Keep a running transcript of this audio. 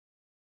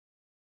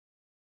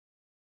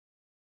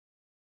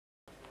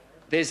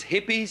There's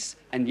hippies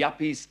and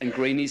yuppies and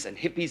greenies and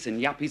hippies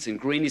and yuppies and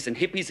greenies and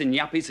hippies and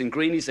yuppies and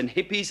greenies and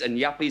hippies and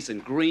yuppies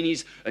and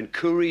greenies and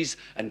couries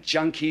and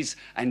junkies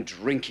and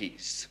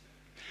drinkies.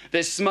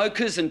 There's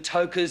smokers and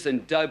tokers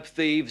and dope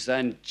thieves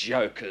and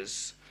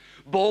jokers.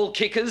 Ball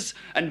kickers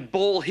and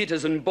ball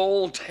hitters and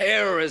ball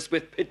terrors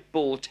with pit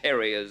bull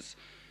terriers.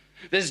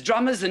 There's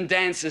drummers and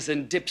dancers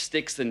and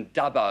dipsticks and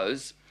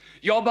dubbos,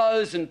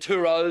 yobbos and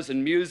turos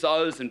and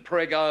musos and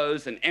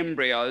pregos and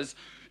embryos,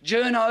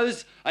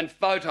 journos and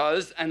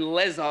photos and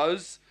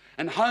lesos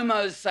and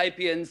homo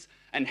sapiens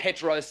and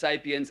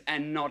heterosapiens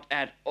and not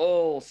at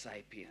all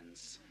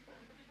sapiens.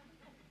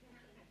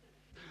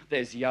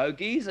 There's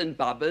yogis and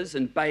bubbas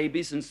and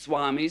babies and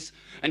swamis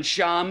and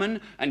shaman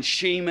and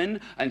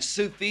sheeman and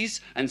Sufis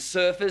and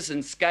surfers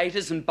and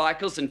skaters and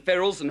bikers and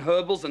ferals and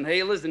herbals and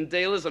healers and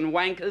dealers and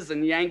wankers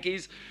and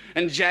Yankees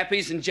and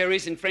Jappies and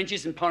Jerrys and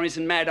Frenchies and Porries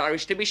and Mad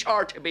Irish, to be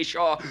sure, to be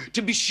sure,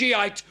 to be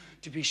Shiite,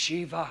 to be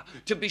Shiva,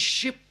 to be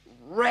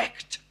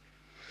shipwrecked,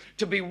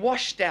 to be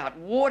washed out,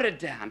 watered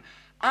down,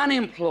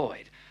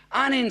 unemployed,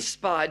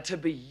 uninspired, to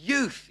be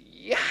youth,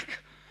 yuck.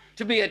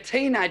 To be a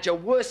teenager,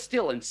 worse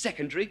still, in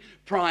secondary,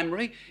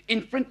 primary,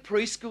 infant,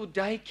 preschool,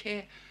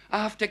 daycare,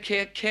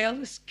 aftercare,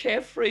 careless,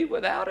 carefree,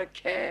 without a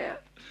care.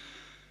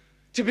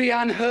 To be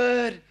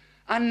unheard,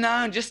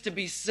 unknown, just to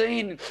be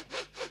seen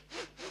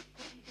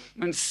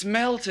and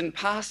smelt and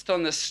passed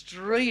on the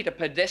street, a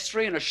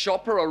pedestrian, a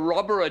shopper, a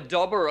robber, a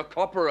dobber, a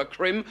copper, a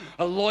crim,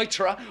 a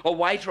loiterer, a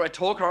waiter, a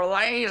talker, a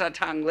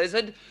laser-tongued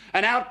lizard,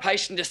 an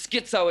outpatient, a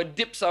schizo, a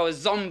dipso, a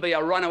zombie,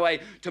 a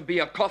runaway, to be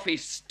a coffee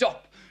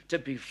stop, to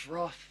be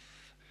froth.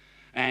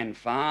 And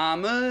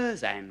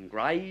farmers and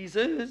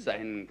grazers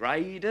and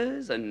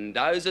graders and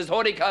dozers,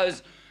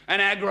 horticos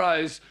and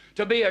agros,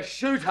 to be a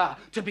shooter,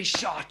 to be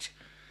shot.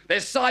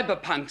 There's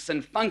cyberpunks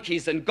and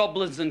funkies and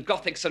goblins and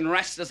gothics and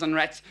rastas and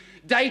rats,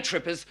 day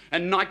trippers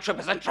and night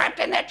trippers and trapped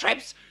in their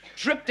trips,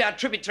 tripped out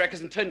trippy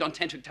trekkers and turned on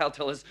tantric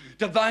tale-tellers,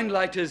 divine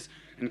lighters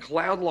and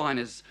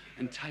cloudliners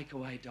and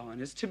takeaway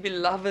diners, to be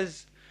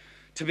lovers,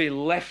 to be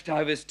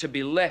leftovers, to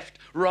be left,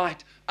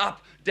 right,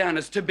 up,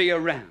 downers, to be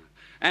around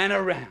and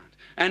around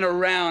and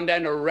around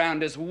and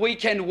around as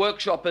weekend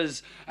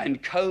workshoppers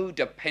and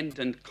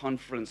codependent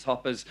conference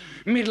hoppers,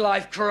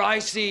 midlife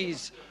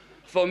crises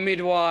for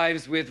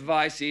midwives with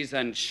vices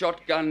and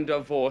shotgun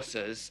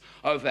divorces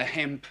over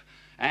hemp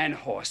and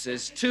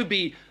horses, to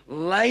be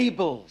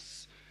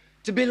labels,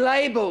 to be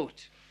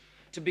labelled,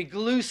 to be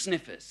glue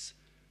sniffers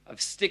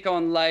of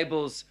stick-on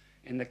labels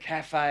in the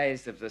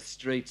cafes of the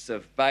streets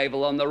of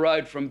Babel, on the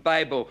road from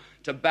Babel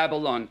to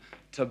Babylon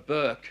to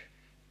Burke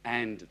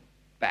and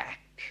back.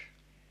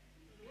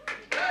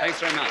 Thanks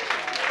very much.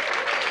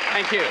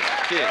 Thank you.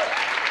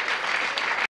 Cheers.